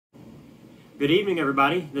Good evening,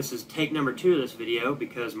 everybody. This is take number 2 of this video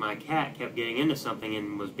because my cat kept getting into something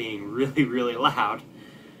and was being really loud.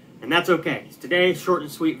 And that's okay. Today, short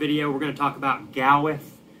and sweet video, we're going to talk about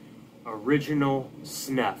Gawith Original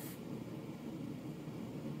Snuff.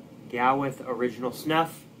 Gawith Original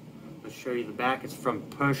Snuff. Let's show you the back. It's from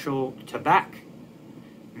Purcell Tobacco.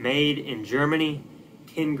 Made in Germany.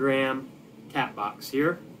 10-gram tap box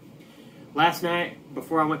here. Last night,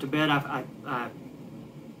 before I went to bed, I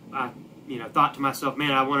thought to myself,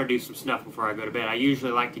 man, I want to do some snuff before I go to bed. I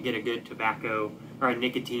usually like to get a good tobacco or a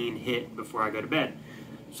nicotine hit before I go to bed.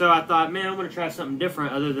 So I thought, man, I want to try something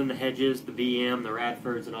different other than the Hedges, the BM, the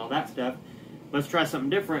Radfords, and all that stuff. Let's try something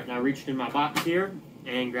different. And I reached in my box here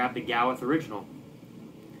and grabbed the Gawith Original.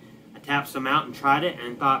 I tapped some out and tried it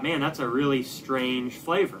and thought, man, that's a really strange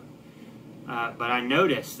flavor. But I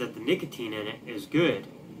noticed that the nicotine in it is good.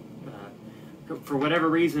 For whatever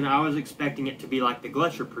reason, I was expecting it to be like the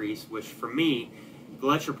Gletscherpriest, which for me,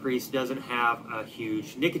 Gletscherpriest doesn't have a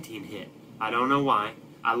huge nicotine hit. I don't know why.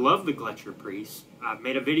 I love the Gletscherpriest. I've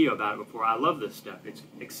made a video about it before. I love this stuff. It's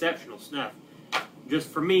exceptional snuff. Just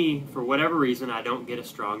for me, for whatever reason, I don't get a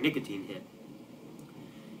strong nicotine hit.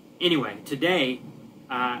 Anyway, today,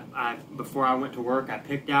 before I went to work, I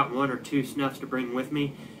picked out 1 or 2 snuffs to bring with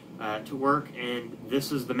me to work, and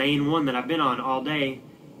this is the main one that I've been on all day.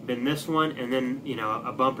 Been this one, and then,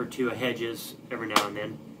 a bump or 2 of Hedges every now and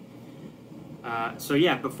then. So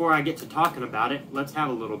yeah, before I get to talking about it, let's have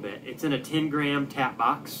a little bit. It's in a 10-gram tap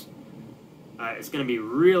box. It's going to be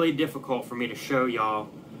really difficult for me to show y'all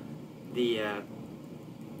the,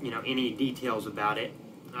 any details about it.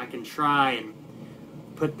 I can try and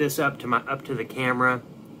put this up to the camera.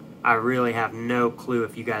 I really have no clue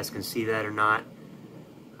if you guys can see that or not.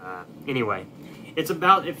 Anyway. It's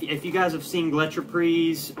about, if you guys have seen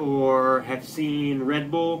Gletscherpriest or have seen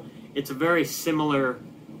Red Bull, it's a very similar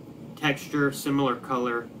texture, similar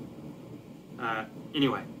color.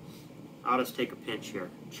 Anyway, I'll just take a pinch here.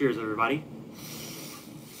 Cheers, everybody.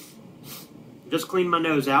 Just cleaned my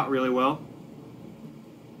nose out really well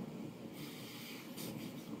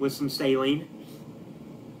with some saline.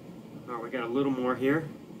 Oh, we got a little more here.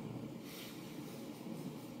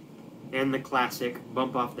 And the classic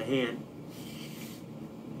bump off the hand.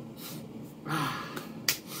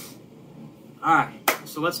 Alright,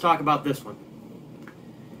 so let's talk about this one.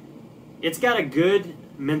 It's got a good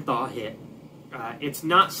menthol hit. It's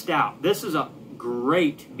not stout. This is a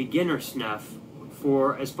great beginner snuff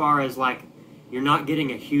for as far as like you're not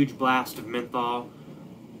getting a huge blast of menthol.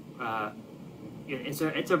 It's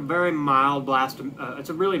a very mild blast. It's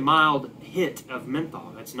a really mild hit of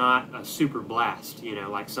menthol. It's not a super blast,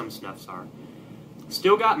 like some snuffs are.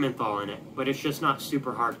 Still got menthol in it, but it's just not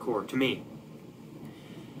super hardcore to me.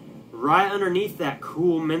 Right underneath that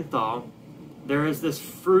cool menthol, there is this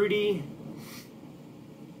fruity,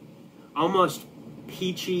 almost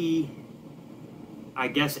peachy, I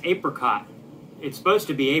guess, apricot. It's supposed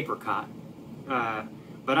to be apricot,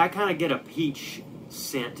 but I kind of get a peach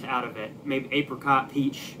scent out of it. Maybe apricot,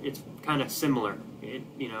 peach. It's kind of similar.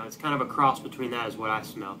 It's kind of a cross between that is what I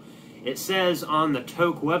smell. It says on the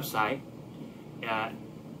Toke website,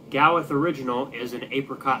 Gawith Original is an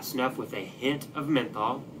apricot snuff with a hint of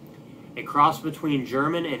menthol. A cross between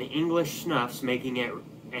German and English snuffs, making it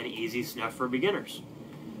an easy snuff for beginners.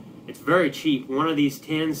 It's very cheap. One of these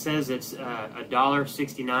tins says it's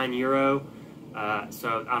 €1.69.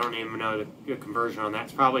 So I don't even know the conversion on that.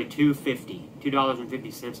 It's probably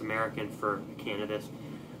 $2.50 American for a can of this.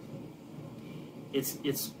 It's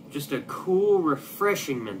just a cool,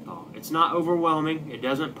 refreshing menthol. It's not overwhelming. It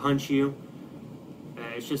doesn't punch you.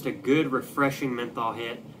 It's just a good, refreshing menthol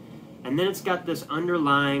hit. And then it's got this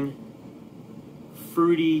underlying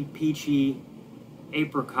fruity, peachy,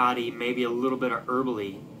 apricot-y, maybe a little bit of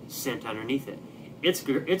herbally scent underneath it.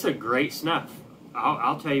 It's a great snuff.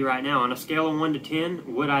 I'll tell you right now, on a scale of 1 to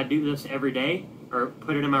 10, would I do this every day or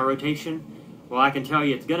put it in my rotation? Well, I can tell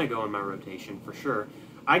you it's going to go in my rotation for sure.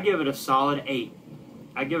 I give it a solid 8.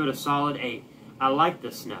 I give it a solid 8. I like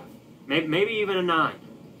this snuff. Maybe even a 9.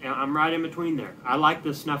 I'm right in between there. I like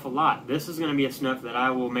this snuff a lot. This is going to be a snuff that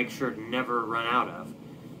I will make sure to never run out of.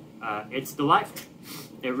 It's delightful.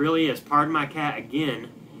 It really is. Pardon my cat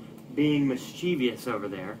again being mischievous over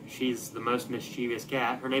there. She's the most mischievous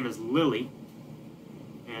cat. Her name is Lily,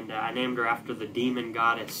 and I named her after the demon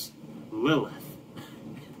goddess Lilith.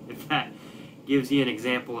 If that gives you an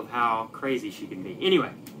example of how crazy she can be.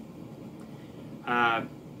 Anyway, yeah,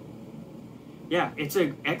 it's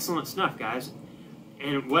an excellent snuff, guys.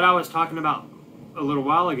 And what I was talking about a little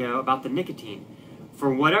while ago about the nicotine,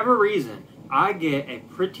 for whatever reason, I get a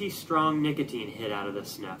pretty strong nicotine hit out of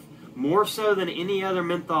this snuff. More so than any other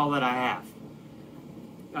menthol that I have.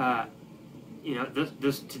 you know,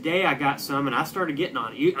 today I got some, and I started getting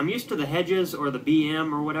on it. I'm used to the hedges or the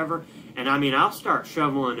BM or whatever, and I mean, I'll start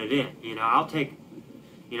shoveling it in. You know, I'll take,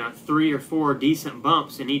 you know, 3 or 4 decent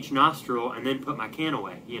bumps in each nostril and then put my can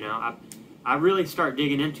away. You know, I really start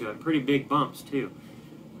digging into it. Pretty big bumps, too.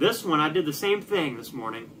 This one, I did the same thing this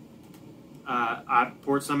morning. I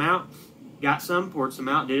poured some out, got some, poured some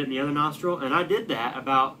out, did it in the other nostril, and I did that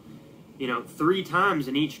about, you know, 3 times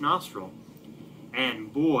in each nostril.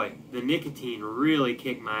 And boy, the nicotine really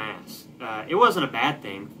kicked my ass. It wasn't a bad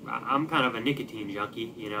thing. I'm kind of a nicotine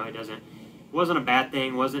junkie, you know. It wasn't a bad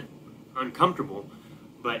thing, wasn't uncomfortable,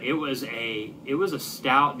 but it was a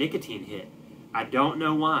stout nicotine hit. I don't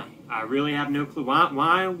know why. I really have no clue.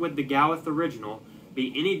 Why would the Gawith Original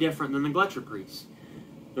be any different than the Gletcher Priest?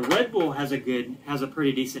 The Red Bull has a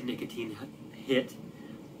pretty decent nicotine hit,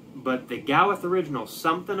 but the Gawith Original,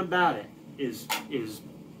 something about it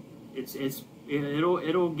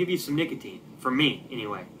it'll give you some nicotine. For me,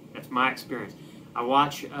 anyway. That's my experience. I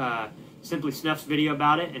watch Simply Snuff's video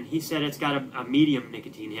about it, and he said it's got a medium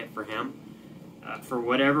nicotine hit for him. For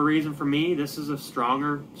whatever reason, for me, this is a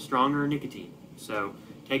stronger nicotine. So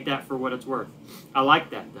take that for what it's worth. I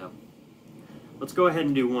like that, though. Let's go ahead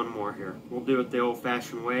and do one more here. We'll do it the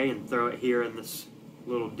old-fashioned way and throw it here in this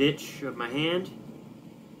little ditch of my hand.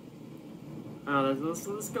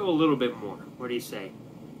 Let's go a little bit more. What do you say?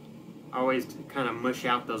 I always kind of mush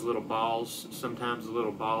out those little balls, sometimes the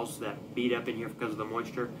little balls that beat up in here because of the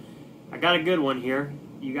moisture. I got a good one here.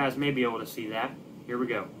 You guys may be able to see that. Here we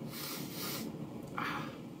go.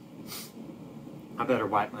 I better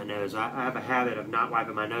wipe my nose. I have a habit of not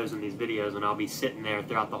wiping my nose in these videos, and I'll be sitting there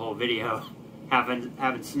throughout the whole video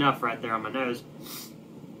having snuff right there on my nose.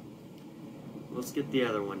 Let's get the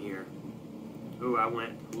other one here. Ooh, I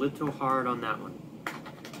went a little hard on that one.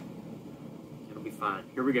 It'll be fine.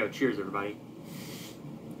 Here we go. Cheers, everybody.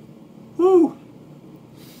 Woo!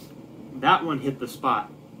 That one hit the spot.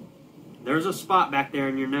 There's a spot back there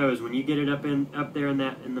in your nose when you get it up there in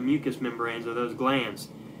the mucous membranes of those glands.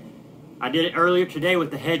 I did it earlier today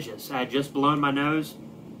with the hedges. I had just blown my nose.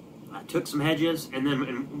 I took some hedges, and then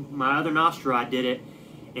in my other nostril I did it,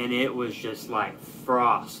 and it was just like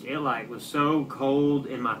frost. It was so cold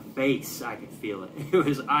in my face, I could feel it. It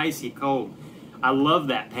was icy cold. I love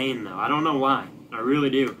that pain, though. I don't know why. I really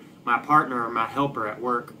do. My partner, or my helper at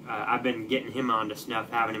work, I've been getting him onto Snuff,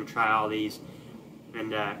 having him try all these,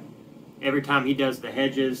 and every time he does the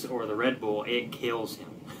hedges or the Red Bull, it kills him.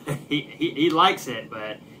 He likes it,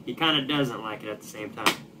 but he kind of doesn't like it at the same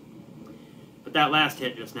time. But that last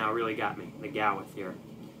hit just now really got me, the Gawith here.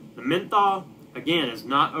 The menthol, again, is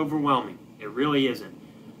not overwhelming. It really isn't.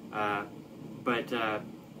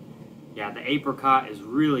 Yeah, the apricot is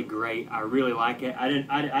really great. I really like it.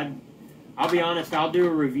 I'll be honest, I'll do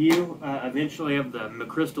a review eventually of the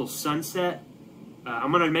McChrystal Sunset.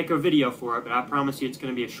 I'm going to make a video for it, but I promise you it's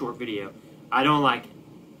going to be a short video. I don't like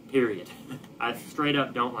it, period. I straight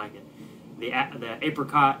up don't like it. The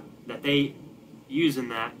apricot that they use in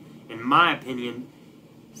that, in my opinion,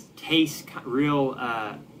 tastes real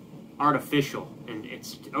artificial, and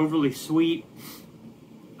it's overly sweet.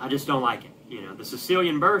 I just don't like it. You know, the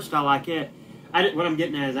Sicilian Burst, I like it. What I'm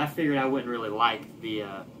getting at is I figured I wouldn't really like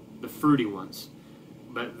the fruity ones,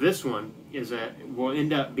 but this one will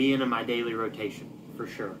end up being in my daily rotation for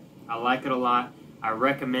sure. I like it a lot. I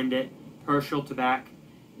recommend it. Herschel Tobacco.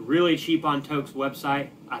 Really cheap on Toke's website.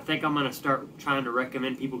 I think I'm going to start trying to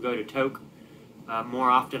recommend people go to Toke more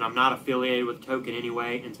often. I'm not affiliated with Toke in any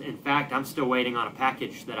way. In fact, I'm still waiting on a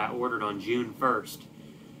package that I ordered on June 1st.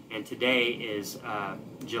 And today is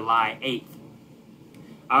July 8th.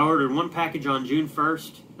 I ordered one package on June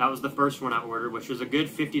 1st. That was the first one I ordered, which was a good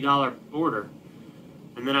 $50 order.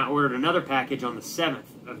 And then I ordered another package on the 7th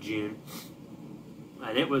of June.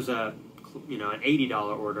 And it was an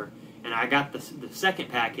 $80 order. And I got the second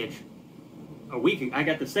package a week. I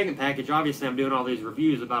got the second package. Obviously, I'm doing all these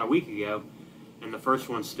reviews about a week ago, and the first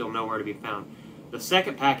one's still nowhere to be found. The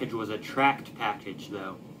second package was a tracked package,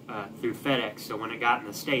 though, through FedEx. So when it got in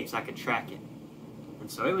the States, I could track it, and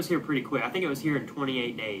so it was here pretty quick. I think it was here in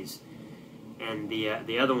 28 days. And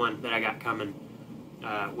the other one that I got coming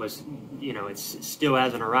was, it still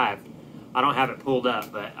hasn't arrived. I don't have it pulled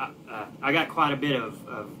up, but I got quite a bit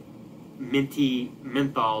of minty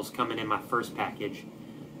menthols coming in my first package.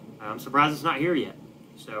 I'm surprised it's not here yet.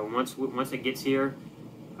 So once it gets here,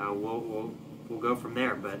 we'll go from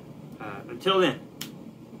there. But until then,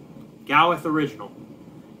 Gawith Original.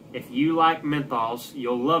 If you like menthols,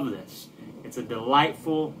 you'll love this. It's a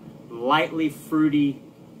delightful, lightly fruity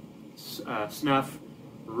snuff.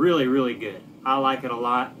 Really, really good. I like it a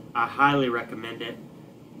lot. I highly recommend it.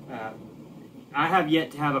 I have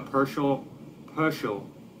yet to have a Pershel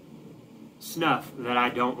snuff that I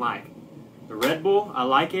don't like. The Red Bull, I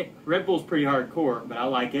like it. Red Bull's pretty hardcore, but I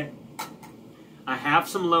like it. I have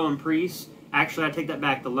some Low & Priest. Actually, I take that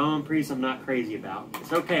back. The Low & Priest I'm not crazy about.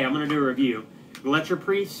 It's okay. I'm going to do a review. Gletcher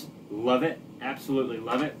Priest, love it. Absolutely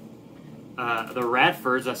love it. The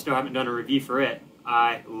Radfords, I still haven't done a review for it.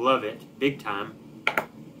 I love it. Big time.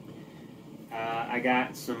 I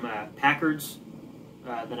got some Packards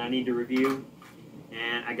that I need to review.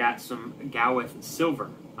 And I got some Gawith Silver.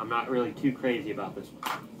 I'm not really too crazy about this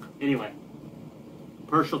one. Anyway,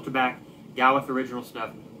 Pershel Tobacco, Gawith Original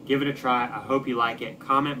Snuff. Give it a try. I hope you like it.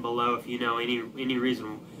 Comment below if you know any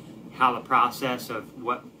reason how the process of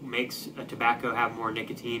what makes a tobacco have more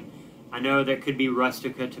nicotine. I know there could be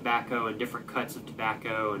rustica tobacco and different cuts of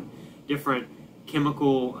tobacco and different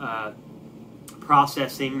chemical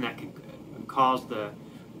processing that could cause the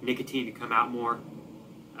nicotine to come out more.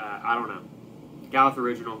 I don't know. Gawith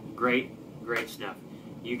Original, great snuff.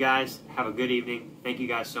 You guys have a good evening. Thank you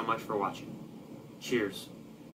guys so much for watching. Cheers.